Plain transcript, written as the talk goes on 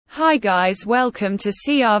Hi guys, welcome to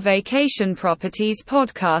CR Vacation Properties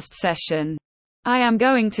podcast session. I am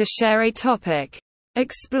going to share a topic.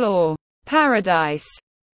 Explore paradise.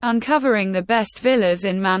 Uncovering the best villas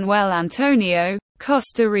in Manuel Antonio,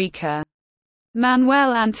 Costa Rica.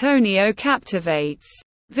 Manuel Antonio captivates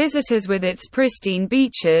visitors with its pristine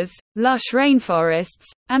beaches, lush rainforests,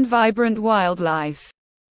 and vibrant wildlife.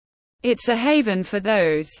 It's a haven for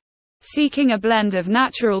those seeking a blend of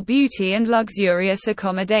natural beauty and luxurious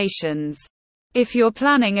accommodations. If you're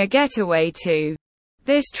planning a getaway to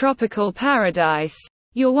this tropical paradise,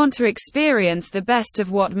 you'll want to experience the best of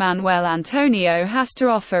what Manuel Antonio has to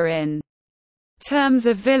offer in terms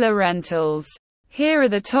of villa rentals. Here are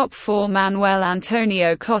the top 4 Manuel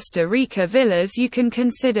Antonio Costa Rica villas you can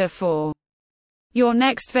consider for your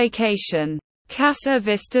next vacation. Casa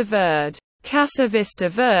Vista Verde. Casa Vista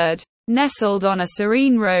Verde, nestled on a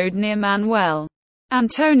serene road near Manuel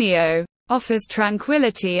Antonio, offers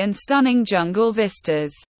tranquility and stunning jungle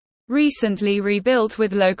vistas. Recently rebuilt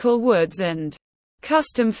with local woods and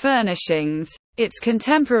custom furnishings, its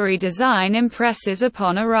contemporary design impresses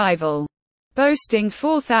upon arrival. Boasting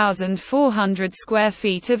 4,400 square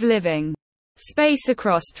feet of living space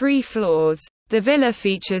across 3 floors, the villa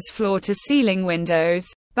features floor-to-ceiling windows,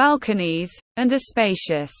 balconies, and a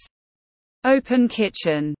spacious open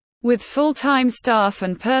kitchen. With full-time staff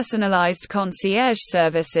and personalized concierge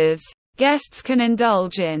services, guests can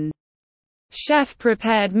indulge in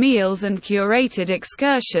chef-prepared meals and curated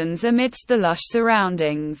excursions amidst the lush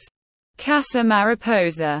surroundings. Casa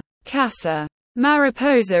Mariposa. Casa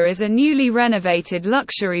Mariposa is a newly renovated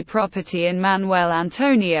luxury property in Manuel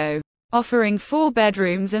Antonio, offering 4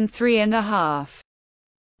 bedrooms and 3.5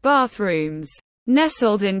 bathrooms.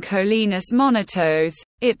 Nestled in Colinas Monotos,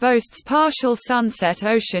 it boasts partial sunset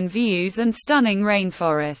ocean views and stunning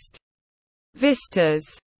rainforest vistas.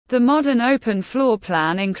 The modern open floor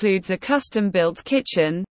plan includes a custom-built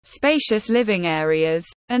kitchen, spacious living areas,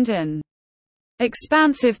 and an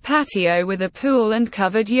expansive patio with a pool and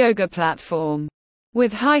covered yoga platform.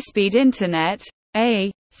 With high-speed internet,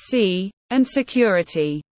 AC, and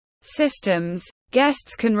security systems,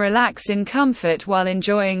 guests can relax in comfort while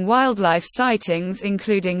enjoying wildlife sightings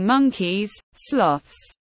including monkeys, sloths,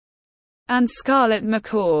 and scarlet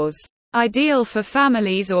macaws. Ideal for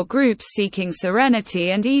families or groups seeking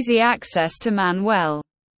serenity and easy access to Manuel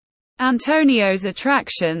Antonio's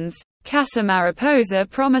attractions, Casa Mariposa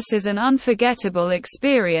promises an unforgettable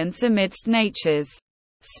experience amidst nature's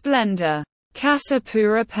splendor. Casa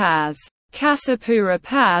Pura Paz. Casa Pura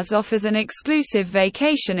Paz offers an exclusive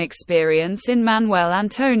vacation experience in Manuel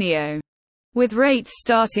Antonio, with rates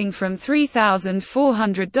starting from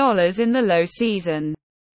 $3,400 in the low season.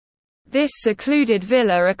 This secluded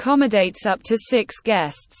villa accommodates up to 6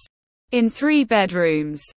 guests in 3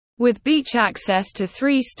 bedrooms, with beach access to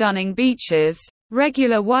 3 stunning beaches,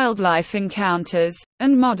 regular wildlife encounters,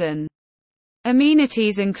 and modern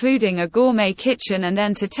amenities including a gourmet kitchen and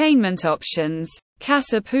entertainment options.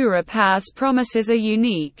 Casa Pura Paz promises a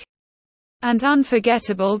unique and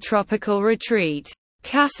unforgettable tropical retreat.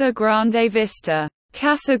 Casa Grande Vista.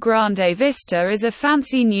 Casa Grande Vista is a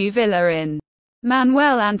fancy new villa in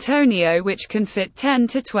Manuel Antonio which can fit 10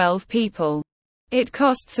 to 12 people. It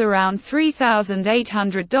costs around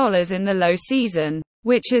 $3,800 in the low season,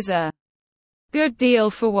 which is a good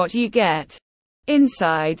deal for what you get.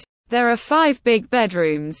 Inside, there are 5 big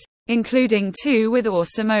bedrooms, including 2 with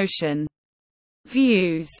awesome ocean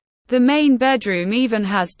views. The main bedroom even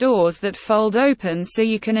has doors that fold open so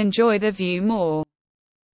you can enjoy the view more.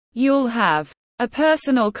 You'll have a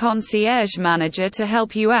personal concierge manager to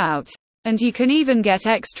help you out, and you can even get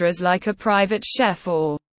extras like a private chef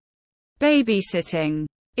or babysitting.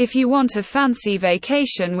 If you want a fancy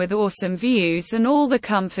vacation with awesome views and all the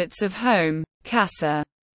comforts of home, Casa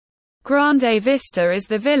Grande Vista is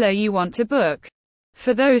the villa you want to book.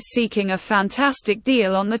 For those seeking a fantastic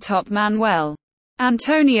deal on the top Manuel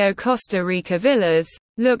Antonio Costa Rica villas,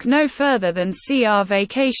 look no further than CR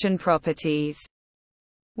Vacation Properties.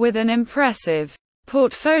 With an impressive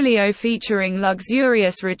portfolio featuring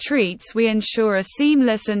luxurious retreats, we ensure a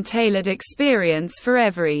seamless and tailored experience for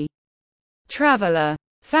every traveler.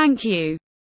 Thank you.